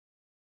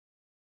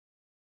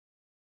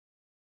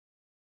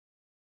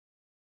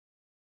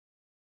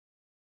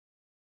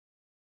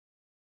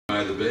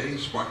Bay,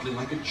 sparkling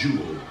like a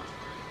jewel.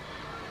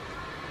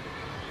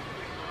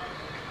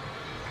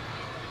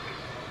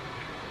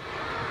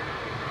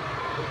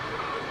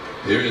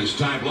 Here is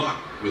Ty Block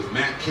with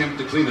Matt Kemp,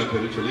 the cleanup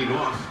hitter, to lead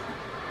off.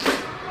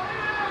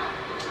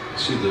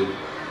 See, the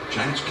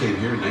Giants came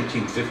here in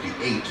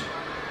 1958. So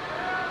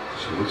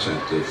what's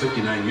that?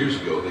 59 years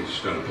ago, they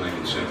started playing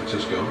in San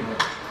Francisco.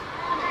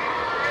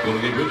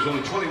 Golden Gate Bridge was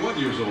only 21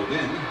 years old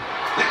then.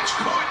 That's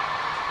caught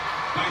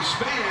by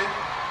Span.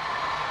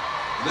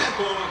 That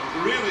ball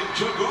really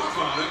took off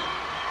on him.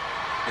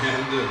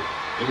 And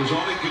it was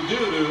all he could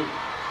do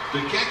to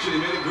catch it. He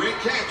made a great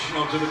catch,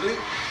 ultimately.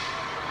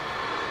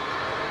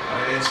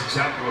 That's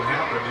exactly what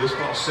happened. I mean, this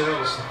ball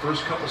sails the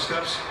first couple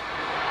steps.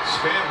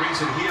 Span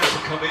reads that he has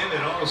to come in,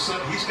 and all of a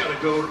sudden he's got to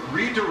go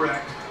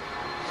redirect.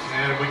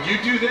 And when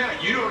you do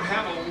that, you don't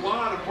have a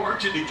lot of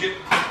margin to get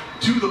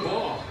to the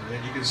ball.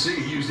 And you can see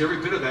he used every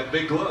bit of that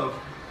big glove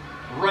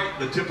right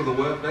in the tip of the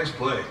web. Nice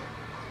play.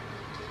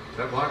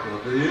 That block will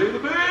be in the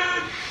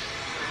bed.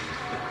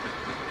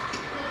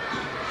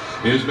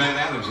 Here's Matt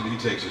Adams, and he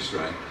takes a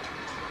strike.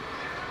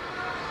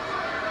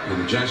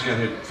 And the Giants got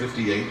hit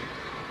 58.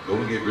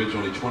 Golden Gate Bridge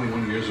only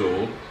 21 years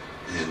old,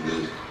 and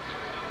the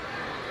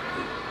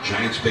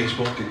Giants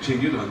baseball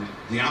continued on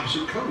the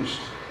opposite coast.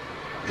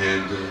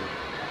 And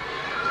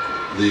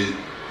the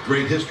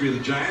great history of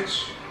the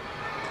Giants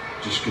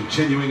just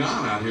continuing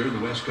on out here in the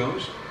West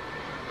Coast.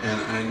 And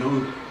I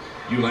know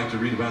you like to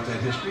read about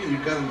that history, and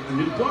you've got a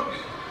new book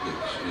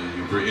that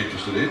you're very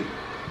interested in.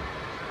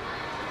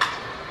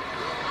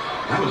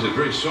 That was it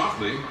very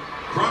softly.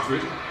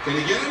 Crawford, can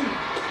he get him?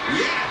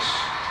 Yes!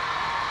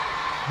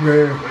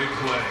 Great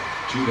play.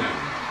 2 down.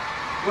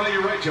 Well,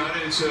 you're right, John.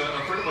 It's a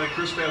friend of mine,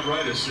 Chris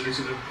Mavridis, and it's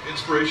an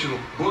inspirational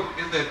book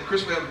in that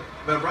Chris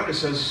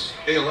Mavridis has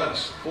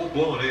ALS,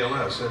 full-blown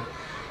ALS. And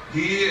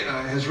he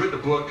has written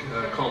a book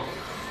called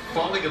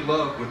Falling in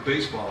Love with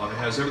Baseball, and it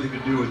has everything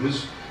to do with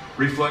his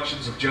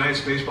reflections of Giants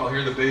baseball here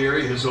in the Bay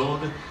Area, his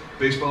own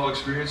baseball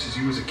experiences.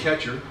 He was a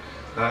catcher,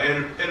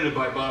 edited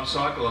by Bob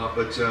Sokoloff.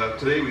 But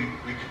today we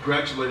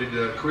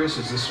congratulated Chris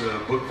as this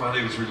book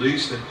finally was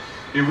released. And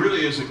it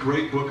really is a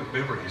great book of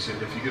memories,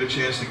 and if you get a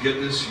chance to get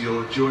this,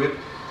 you'll enjoy it.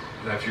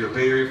 And if you're a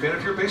Bay Area fan,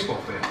 if you're a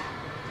baseball fan.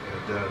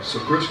 And so,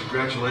 Chris,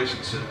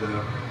 congratulations. And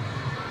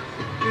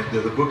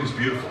the book is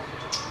beautiful.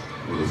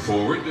 With a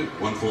forward,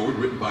 one forward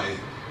written by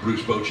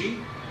Bruce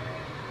Bochy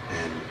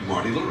and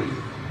Marty Lurie,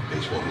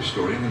 baseball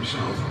historian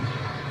himself.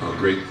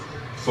 Great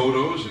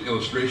photos and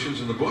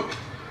illustrations in the book.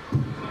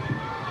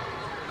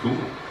 Cool.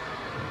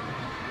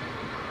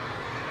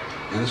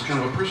 And it's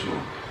kind of a personal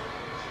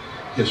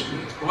history.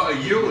 Well,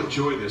 you'll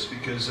enjoy this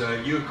because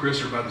you and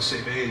Chris are about the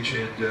same age,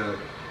 and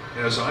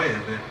as I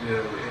am, and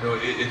you know,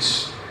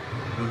 it's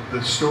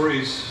the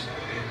stories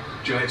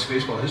in Giants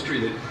baseball history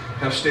that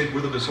have stayed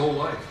with him his whole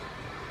life.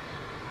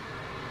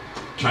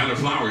 Tyler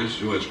Flowers,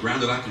 who has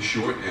grounded out to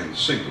short and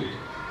singled,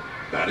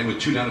 batting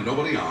with 2 down and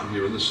nobody on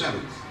here in the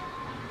 7th.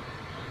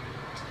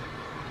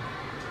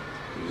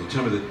 Can you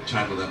tell me the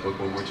title of that book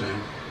one more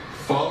time?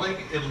 Falling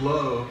in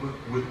Love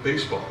with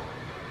Baseball.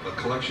 A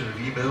collection of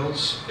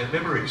emails and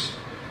memories.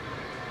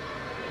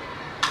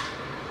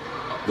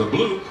 The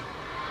bloop.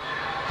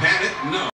 Had it? No.